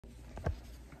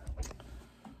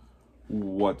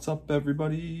What's up,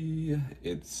 everybody?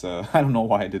 It's, I don't know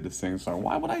why I did the sing-song.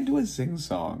 Why would I do a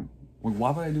sing-song?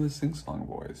 Why would I do a sing-song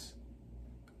voice?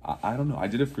 I don't know. I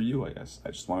did it for you, I guess.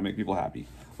 I just want to make people happy.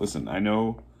 Listen, I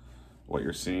know what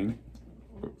you're seeing.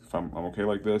 If I'm okay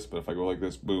like this, but if I go like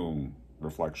this, boom,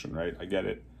 reflection, right? I get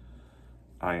it.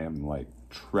 I am, like,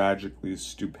 tragically,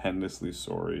 stupendously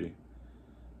sorry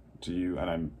to you, and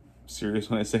I'm serious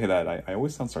when I say that. I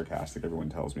always sound sarcastic, everyone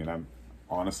tells me, and I'm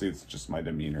honestly, it's just my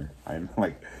demeanor. I'm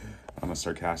a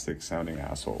sarcastic sounding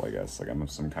asshole, I guess. Like I'm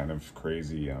some kind of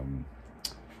crazy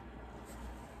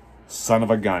son of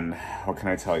a gun. What can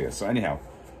I tell you? So anyhow,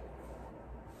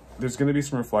 there's gonna be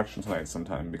some reflection tonight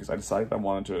sometime because I decided I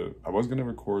was gonna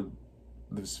record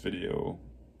this video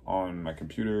on my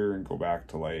computer and go back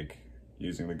to like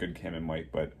using the good cam and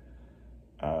mic, but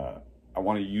I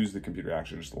want to use the computer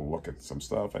actually just to look at some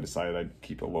stuff. I decided I'd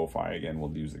keep it lo-fi again.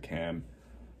 We'll use the cam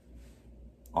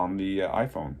on the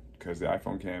iPhone because the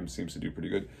iPhone cam seems to do pretty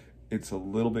good. It's a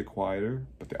little bit quieter,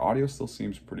 but the audio still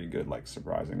seems pretty good, like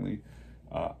surprisingly.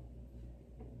 I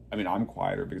mean, I'm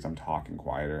quieter because I'm talking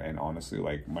quieter, and honestly,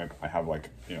 like I have like,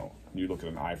 you know, you look at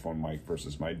an iPhone mic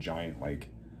versus my giant like,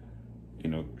 you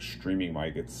know, streaming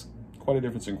mic, it's quite a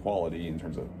difference in quality in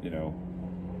terms of, you know,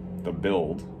 the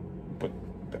build, but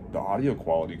the audio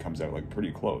quality comes out like pretty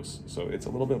close. So it's a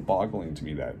little bit boggling to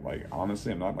me that, like,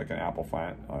 honestly, I'm not like an Apple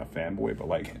fanboy, but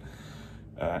like,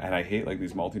 and I hate like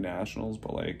these multinationals,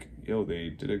 but like, yo, they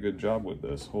did a good job with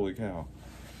this. Holy cow.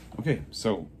 Okay,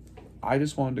 so I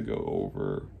just wanted to go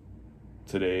over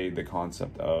today the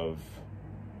concept of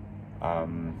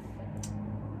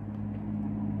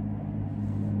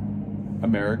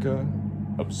America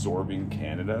absorbing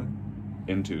Canada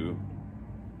into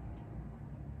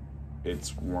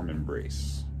its warm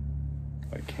embrace,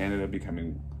 like Canada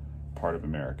becoming part of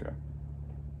America.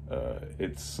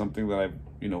 It's something that I've,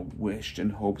 you know, wished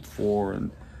and hoped for, and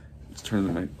it's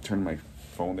turned my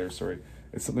phone there. Sorry,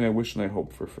 it's something I wished and I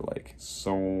hoped for like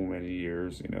so many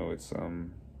years. You know, it's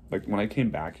like when I came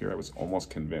back here, I was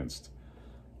almost convinced.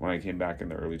 When I came back in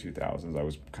the early 2000s, I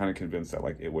was kind of convinced that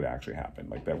like it would actually happen,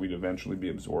 like that we'd eventually be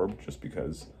absorbed, just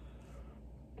because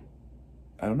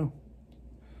I don't know.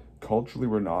 Culturally,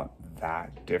 we're not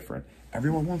that different.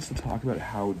 Everyone wants to talk about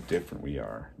how different we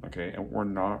are, okay? And we're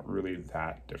not really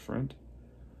that different.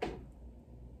 I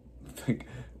think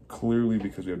clearly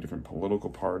because we have different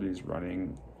political parties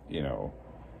running, you know,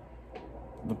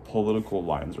 the political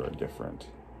lines are different.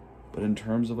 But in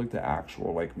terms of like the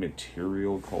actual like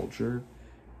material culture,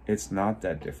 it's not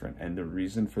that different. And the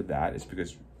reason for that is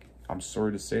because, I'm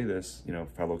sorry to say this, you know,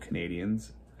 fellow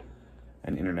Canadians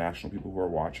and international people who are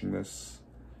watching this,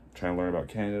 trying to learn about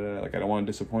Canada, like I don't want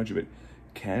to disappoint you, but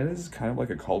Canada is kind of like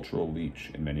a cultural leech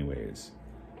in many ways.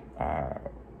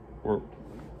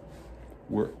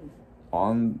 We're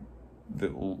on the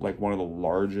like one of the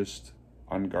largest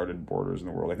unguarded borders in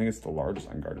the world. I think it's the largest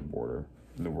unguarded border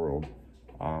in the world,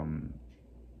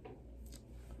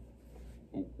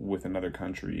 with another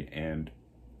country. And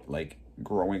like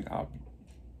growing up,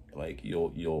 like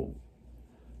you'll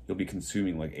be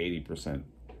consuming like 80%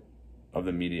 of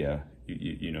the media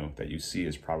you know that you see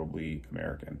is probably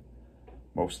American.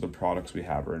 Most of the products we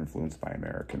have are influenced by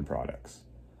American products.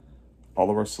 All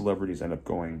of our celebrities end up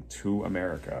going to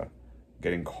America,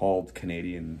 getting called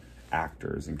Canadian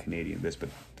actors and Canadian this, but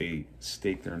they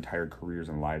stake their entire careers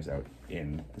and lives out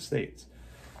in the States.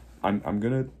 I'm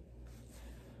gonna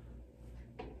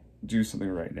do something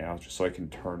right now just so I can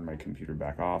turn my computer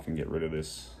back off and get rid of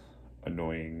this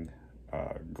annoying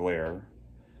glare,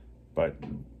 but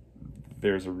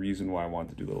there's a reason why I want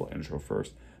to do a little intro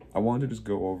first. I wanted to just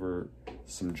go over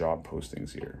some job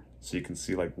postings here so you can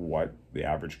see like what the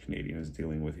average Canadian is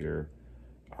dealing with here.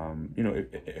 You know,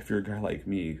 if you're a guy like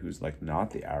me who's like not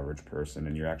the average person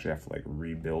and you actually have to like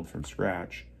rebuild from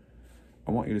scratch,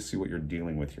 I want you to see what you're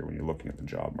dealing with here when you're looking at the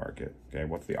job market, okay?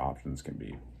 What the options can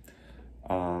be.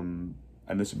 And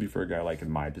this would be for a guy like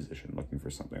in my position looking for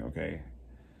something, okay?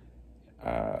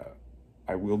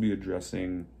 I will be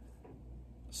addressing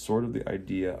sort of the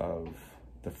idea of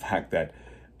the fact that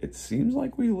it seems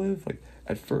like we live, like,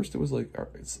 at first it was like,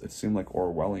 it seemed like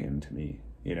Orwellian to me,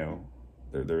 you know?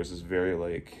 There's this very,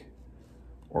 like,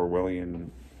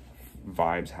 Orwellian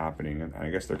vibes happening, and I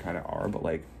guess there kind of are, but,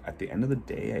 like, at the end of the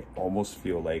day, I almost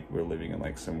feel like we're living in,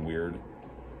 like, some weird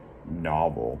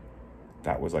novel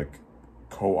that was, like,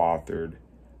 co-authored,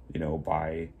 you know,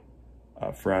 by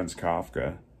Franz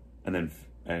Kafka, and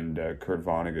Kurt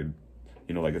Vonnegut.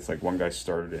 You know, like, it's like one guy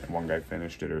started it and one guy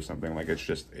finished it or something. Like, it's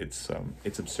just, it's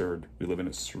absurd. We live in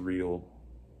a surreal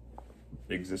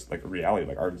reality.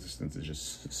 Like, our existence is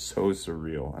just so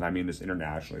surreal. And I mean this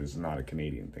internationally. This is not a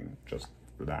Canadian thing, just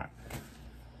for that.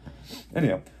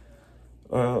 Anyhow,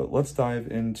 let's dive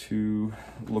into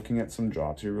looking at some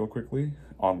jobs here real quickly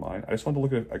online. I just want to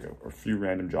look at like a few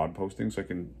random job postings so I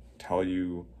can tell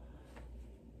you,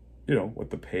 you know, what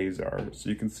the pays are. So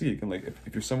you can see, you can like,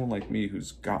 if you're someone like me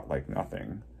who's got like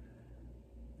nothing,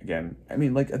 again, I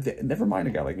mean, like, never mind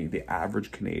a guy like me, the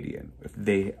average Canadian, if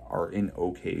they are in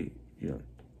okay, you know,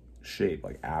 shape,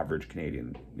 like average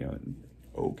Canadian, you know, in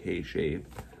okay shape,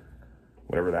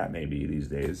 whatever that may be these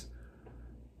days.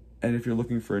 And if you're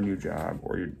looking for a new job,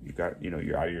 or you got, you know,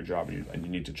 you're out of your job and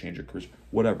you need to change your career,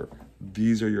 whatever,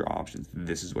 these are your options.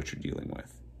 This is what you're dealing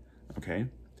with. Okay.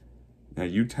 Now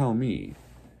you tell me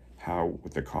how,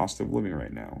 with the cost of living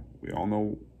right now, we all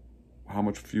know how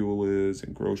much fuel is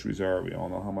and groceries are. We all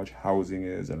know how much housing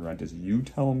is and rent is. You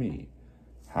tell me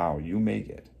how you make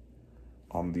it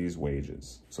on these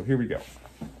wages. So here we go.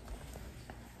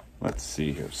 Let's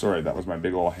see here. Sorry, that was my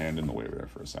big old hand in the way there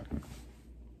for a second.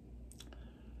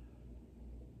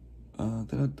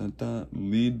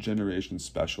 Lead generation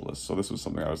specialist. So this was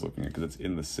something I was looking at because it's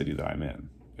in the city that I'm in.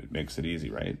 It makes it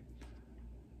easy, right?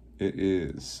 It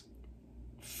is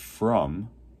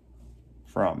from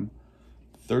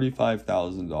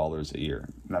 $35,000 a year.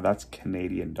 Now that's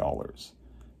Canadian dollars.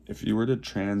 If you were to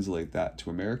translate that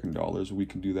to American dollars, we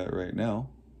can do that right now.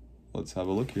 Let's have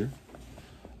a look here.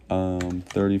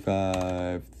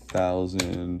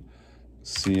 35,000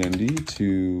 CND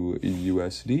to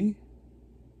USD.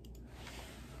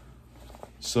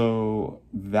 So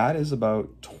that is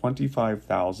about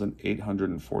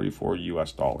 25,844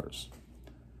 US dollars.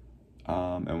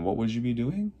 And what would you be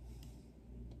doing?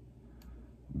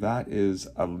 That is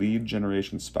a lead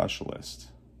generation specialist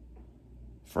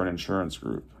for an insurance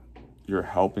group. You're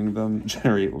helping them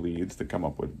generate leads to come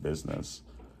up with business.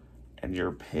 And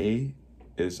your pay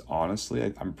is,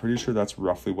 honestly, I'm pretty sure that's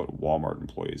roughly what Walmart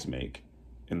employees make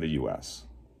in the US.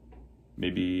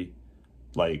 Maybe,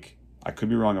 like, I could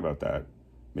be wrong about that.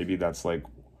 Maybe that's like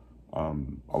a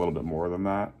little bit more than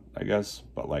that, I guess.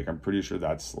 But like, I'm pretty sure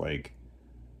that's like,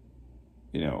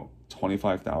 you know,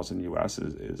 25,000 US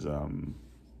is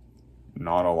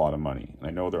not a lot of money. And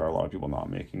I know there are a lot of people not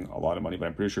making a lot of money, but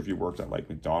I'm pretty sure if you worked at like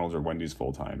McDonald's or Wendy's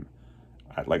full time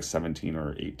at like 17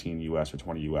 or 18 US or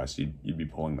 20 US, you'd be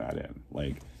pulling that in.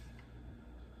 Like,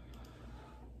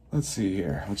 let's see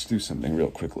here. Let's do something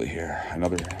real quickly here.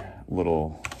 Another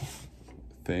little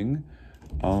thing.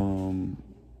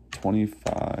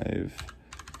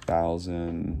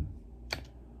 25,000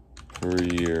 per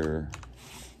year.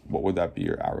 What would that be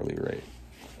your hourly rate?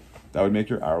 That would make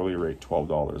your hourly rate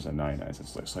 $12.99.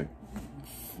 It's like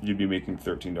you'd be making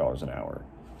 $13 an hour.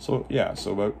 So yeah,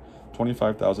 so about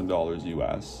 $25,000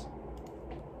 US,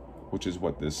 which is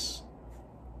what this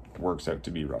works out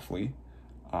to be roughly.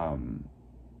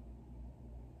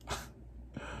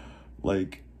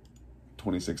 Like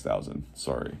 26,000.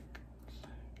 Sorry.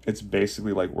 It's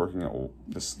basically like working at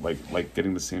this, like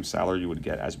getting the same salary you would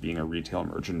get as being a retail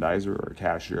merchandiser or a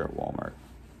cashier at Walmart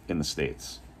in the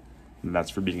States. And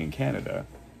that's for being in Canada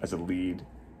as a lead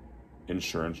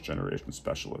insurance generation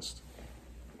specialist.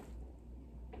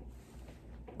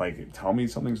 Like, tell me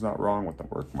something's not wrong with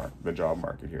the job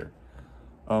market here.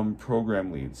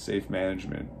 Program lead, safe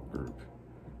management group.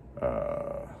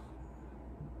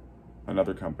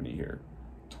 Another company here,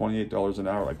 $28 an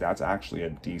hour. Like, that's actually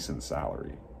a decent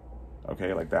salary.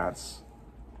 Okay, like that's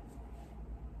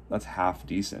half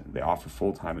decent. They offer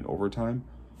full-time and overtime.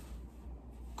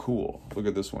 Cool. Look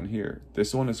at this one here.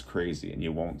 This one is crazy, and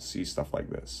you won't see stuff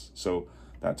like this. So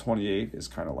that 28 is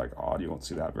kind of like odd. You won't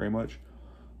see that very much.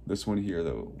 This one here,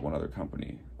 though, one other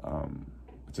company.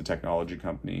 It's a technology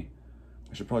company.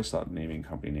 I should probably stop naming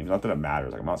company names. Not that it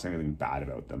matters. Like, I'm not saying anything bad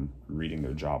about them. I'm reading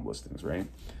their job listings, right?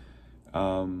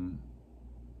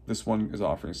 This one is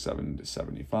offering 7 to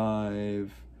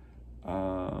 75.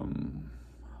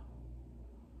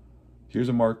 Here's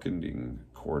a marketing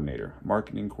coordinator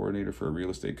for a real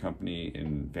estate company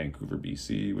in Vancouver,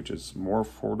 BC, which is more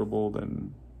affordable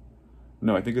than,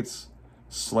 no, I think it's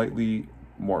slightly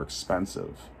more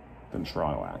expensive than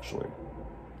Toronto, actually.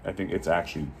 I think it's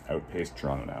actually outpaced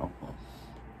Toronto now.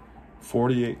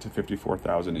 48 to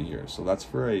 54,000 a year. So that's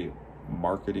for a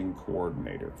marketing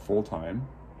coordinator, full-time.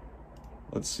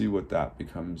 Let's see what that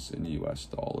becomes in US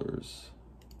dollars.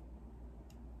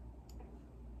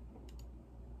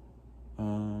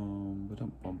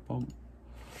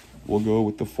 We'll go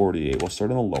with the 48. We'll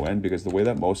start on the low end because the way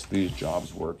that most of these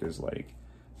jobs work is like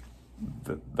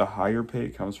the higher pay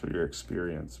comes for your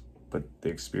experience, but the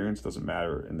experience doesn't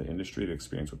matter in the industry. The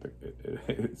experience with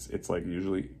it's like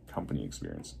usually company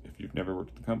experience. If you've never worked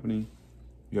at the company,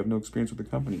 you have no experience with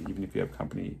the company, even if you have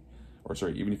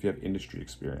even if you have industry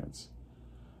experience.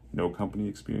 No company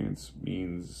experience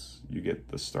means you get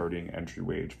the starting entry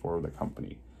wage for the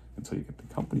company. Until you get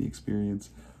the company experience,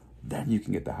 then you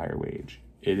can get the higher wage.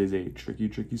 It is a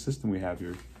tricky system we have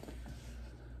here.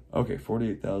 Okay,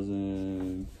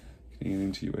 48,000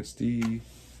 Canadian to USD.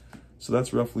 So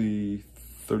that's roughly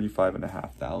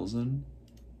 35,500,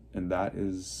 and that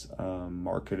is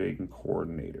marketing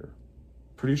coordinator.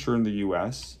 Pretty sure in the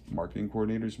US, marketing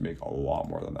coordinators make a lot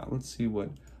more than that. Let's see what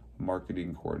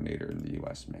marketing coordinator in the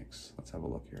US makes. Let's have a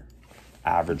look here.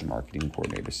 Average marketing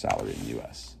coordinator salary in the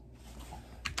US.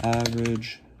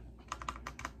 Average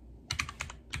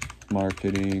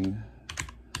marketing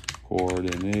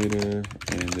coordinator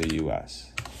in the US.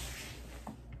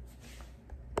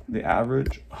 The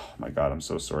average, oh my God, I'm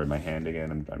so sorry. My hand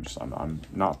again. I'm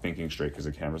not thinking straight because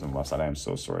the camera's on the left side. I am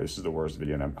so sorry. This is the worst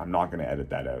video, and I'm not going to edit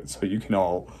that out. So you can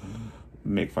all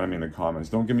make fun of me in the comments.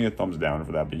 Don't give me a thumbs down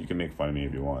for that, but you can make fun of me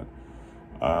if you want.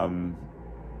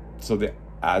 So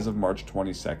as of March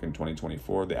 22nd,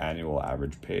 2024, the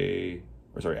average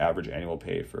annual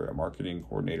pay for a marketing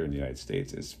coordinator in the United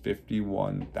States is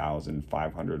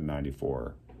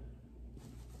 $51,594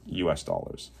 US.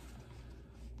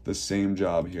 The same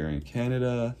job here in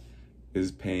Canada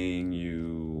is paying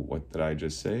you, what did I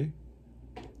just say?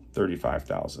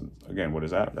 35,000. Again, what is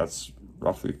that? That's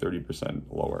roughly 30%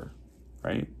 lower,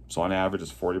 right? So on average,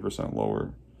 it's 40%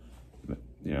 lower.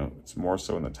 You know, it's more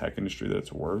so in the tech industry that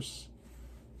it's worse.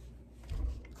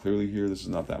 Clearly here, this is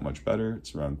not that much better.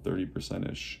 It's around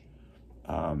 30%-ish.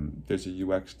 There's a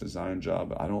UX design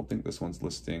job. I don't think this one's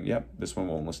listing. Yep, this one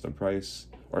won't list a price,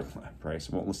 or price,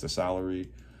 won't list a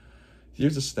salary.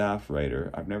 Here's a staff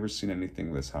writer. I've never seen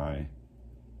anything this high,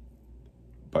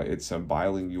 but it's a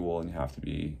bilingual, and you have to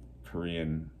be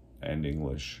Korean and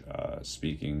English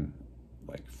speaking,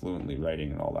 like fluently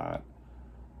writing and all that.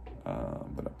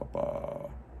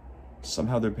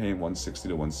 Somehow they're paying $160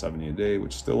 to $170 a day,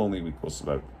 which still only equals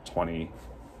about $20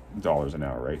 an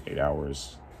hour, right? 8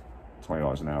 hours,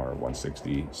 $20 an hour,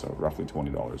 160, so roughly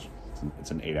 $20.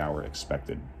 It's an 8-hour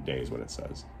expected day is what it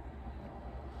says.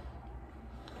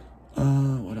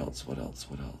 What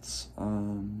else?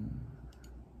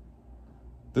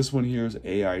 This one here is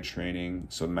AI training,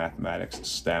 so mathematics,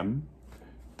 STEM.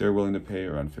 They're willing to pay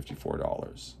around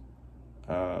 $54.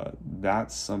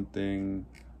 That's something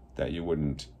that you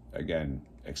wouldn't, again,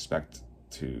 expect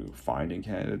to find in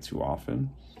Canada too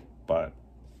often. But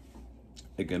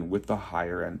again, with the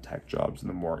higher end tech jobs and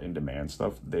the more in-demand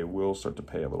stuff, they will start to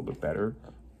pay a little bit better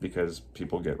because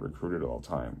people get recruited all the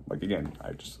time. Like again,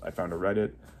 I found a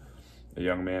Reddit. A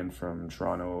young man from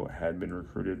Toronto had been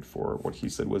recruited for what he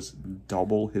said was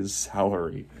double his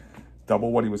salary,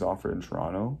 double what he was offered in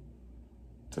Toronto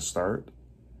to start,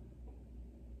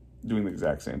 doing the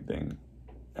exact same thing.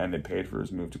 And they paid for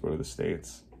his move to go to the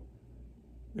States.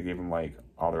 They gave him like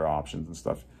other options and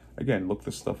stuff. Again, look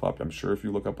this stuff up. I'm sure if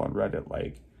you look up on Reddit,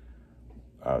 like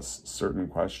certain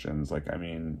questions, like, I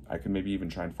mean, I can maybe even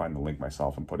try and find the link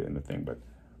myself and put it in the thing, but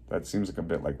that seems like a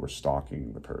bit like we're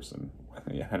stalking the person.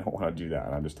 Yeah, I don't want to do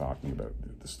that. I'm just talking about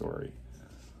the story.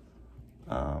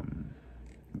 Let's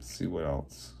see what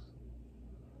else.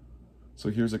 So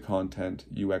here's a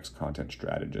UX content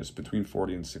strategist, between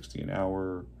 40 and 60 an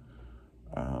hour.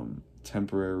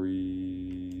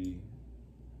 Temporary.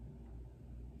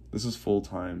 This is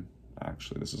full-time,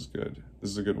 actually. This is good. This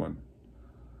is a good one.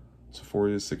 So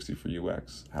 40 to 60 for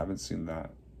UX. Haven't seen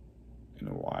that in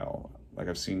a while. Like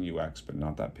I've seen UX, but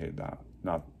not that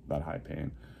high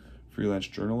paying. Freelance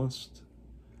journalist.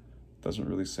 Doesn't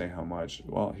really say how much.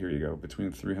 Well, here you go. Between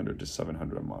 300 to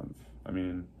 700 a month. I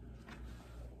mean,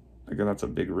 again, that's a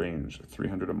big range.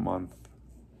 300 a month.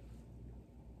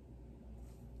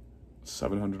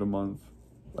 700 a month.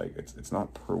 Like it's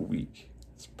not per week.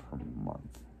 It's per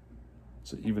month.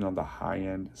 So even on the high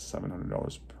end, $700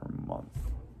 per month.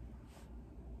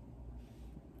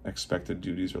 Expected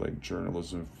duties are like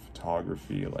journalism,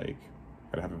 photography, like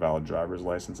gotta have a valid driver's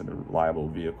license and a reliable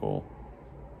vehicle.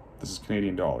 This is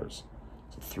Canadian dollars.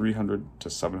 So 300 to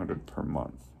 700 per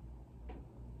month.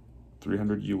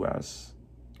 300 US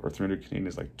or 300 Canadian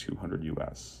is like 200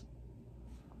 US.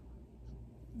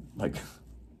 Like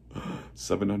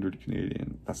 700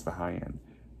 Canadian, that's the high end.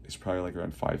 It's probably like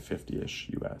around 550-ish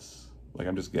US. Like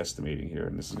I'm just guesstimating here,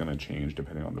 and this is gonna change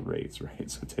depending on the rates, right?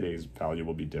 So today's value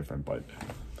will be different, but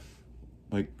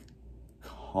like,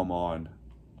 come on.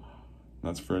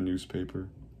 That's for a newspaper.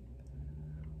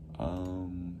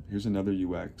 Here's another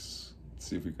UX. Let's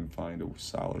see if we can find a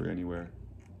salary anywhere.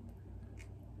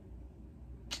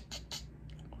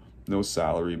 No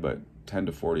salary, but 10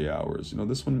 to 40 hours. You know,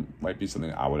 this one might be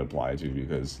something I would apply to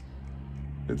because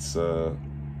it's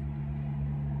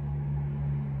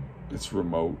It's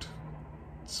remote.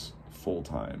 It's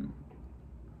full-time.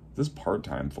 This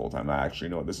part-time, full-time. I actually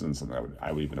know this isn't something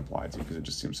I would even apply to because it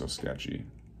just seems so sketchy.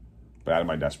 But out of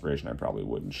my desperation, I probably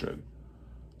would and should.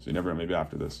 So you never know, maybe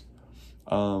after this.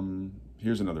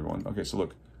 Here's another one. Okay, so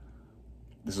look,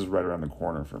 this is right around the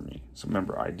corner for me. So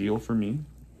remember, ideal for me,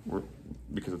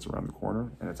 because it's around the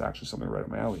corner and it's actually something right up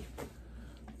my alley.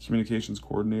 Communications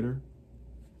coordinator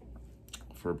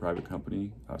for a private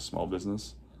company, a small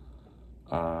business.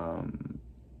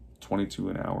 22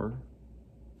 an hour.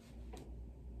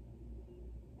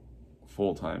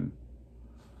 Full-time.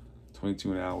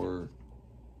 22 an hour.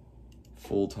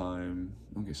 Full-time.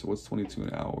 Okay, so what's 22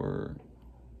 an hour?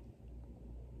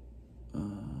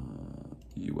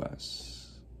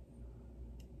 US.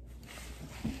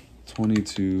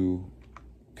 22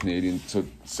 Canadian, so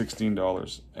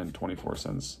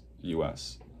 $16.24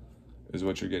 US is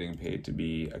what you're getting paid to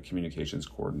be a communications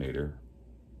coordinator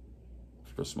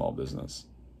for a small business.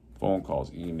 Phone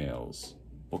calls, emails,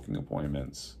 booking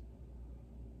appointments,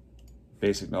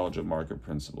 basic knowledge of market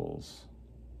principles,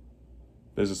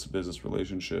 business-to-business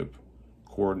relationship,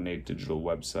 coordinate digital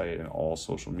website and all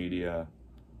social media,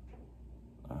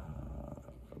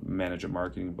 manage a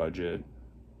marketing budget,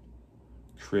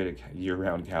 create a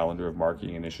year-round calendar of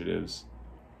marketing initiatives,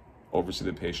 oversee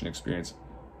the patient experience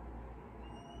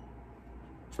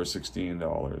for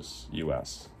 $16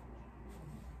 US.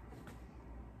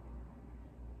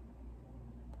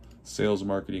 Sales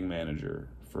marketing manager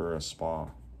for a spa,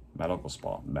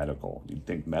 medical. You'd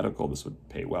think medical, this would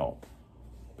pay well.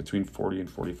 Between 40 and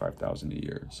 45,000 a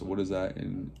year. So what is that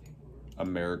in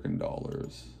American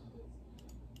dollars?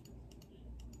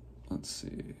 Let's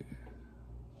see.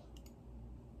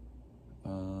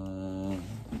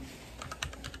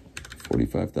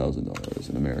 $45,000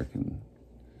 in American.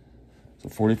 So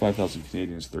 45,000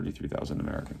 Canadian is 33,000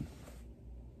 American.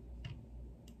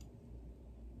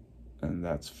 And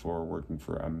that's for working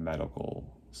for a medical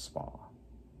spa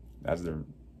as their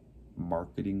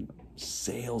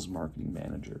sales marketing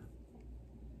manager.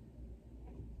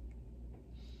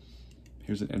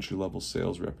 Here's an entry-level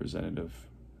sales representative.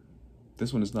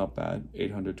 This one is not bad,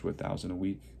 800 to 1,000 a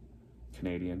week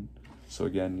Canadian. So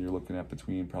again, you're looking at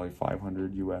between probably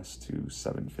 500 US to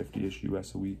 750-ish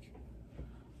US a week.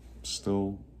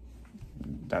 Still,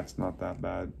 that's not that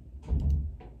bad.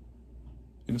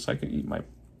 You know, so I can eat my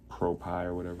crow pie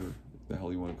or whatever the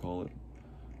hell you want to call it.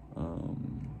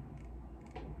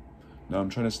 No, I'm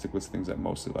trying to stick with things that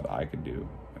mostly that I could do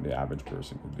and the average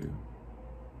person could do.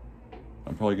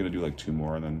 I'm probably going to do like 2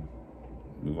 more and then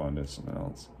move on to something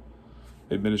else.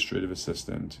 Administrative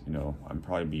assistant, you know, I'm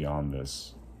probably beyond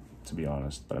this, to be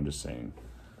honest, but I'm just saying,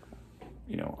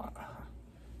 you know,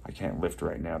 I can't lift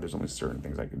right now. There's only certain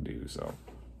things I can do, so.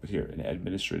 But here, an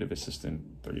administrative assistant,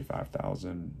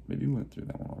 35,000. Maybe we went through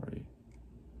that one already.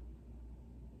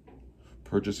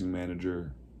 Purchasing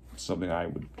manager, something I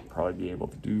would probably be able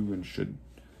to do and should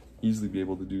easily be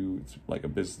able to do. It's like a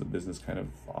business kind of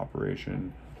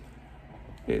operation.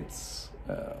 It's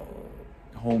a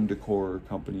home decor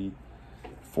company,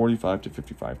 45 to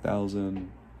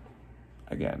 55,000.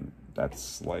 Again,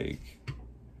 that's like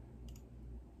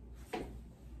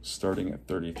starting at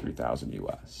 33,000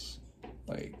 US.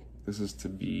 Like, this is to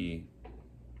be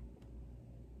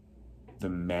the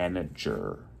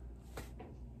manager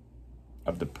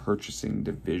of the purchasing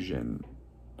division.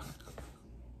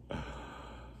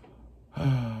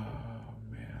 Oh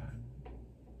man.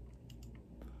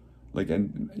 Like,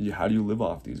 and how do you live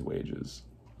off these wages?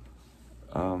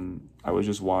 I was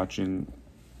just watching,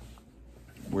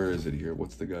 where is it here?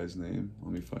 What's the guy's name?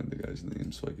 Let me find the guy's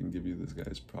name so I can give you this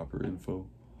guy's proper info.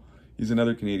 He's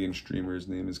another Canadian streamer. His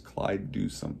name is Clyde Do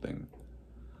Something.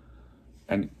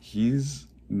 And he's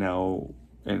now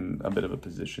in a bit of a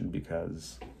position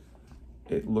because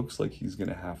it looks like he's going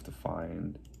to have to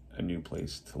find a new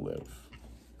place to live.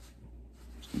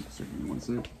 Just give me one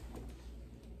sec.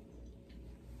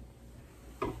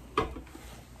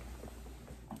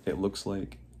 It looks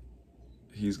like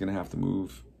he's going to have to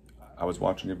move. I was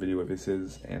watching a video of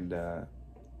his and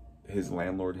his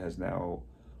landlord has now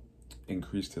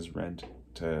increased his rent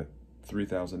to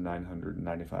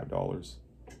 $3,995.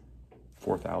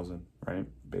 $4,000, right?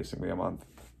 Basically a month.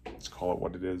 Let's call it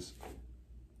what it is.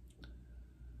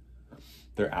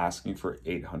 They're asking for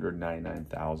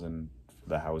 $899,000 for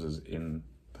the houses in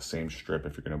the same strip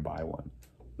if you're going to buy one.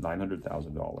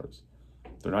 $900,000.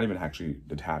 They're not even actually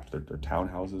detached. They're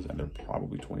townhouses, and they're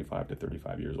probably 25 to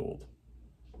 35 years old.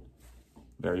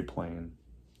 Very plain,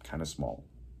 kind of small.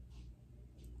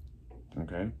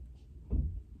 Okay?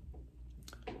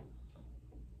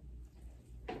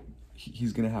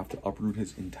 He's going to have to uproot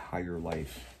his entire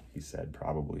life, he said,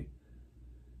 probably,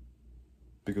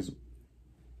 because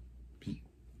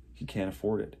he can't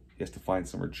afford it. He has to find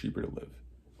somewhere cheaper to live.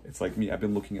 It's like me. I've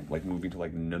been looking at like moving to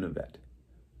like Nunavut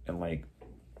and like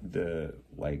the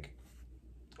like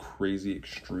crazy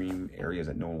extreme areas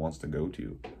that no one wants to go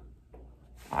to.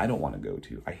 I don't want to go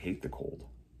to. I hate the cold.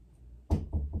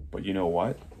 But you know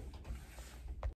what?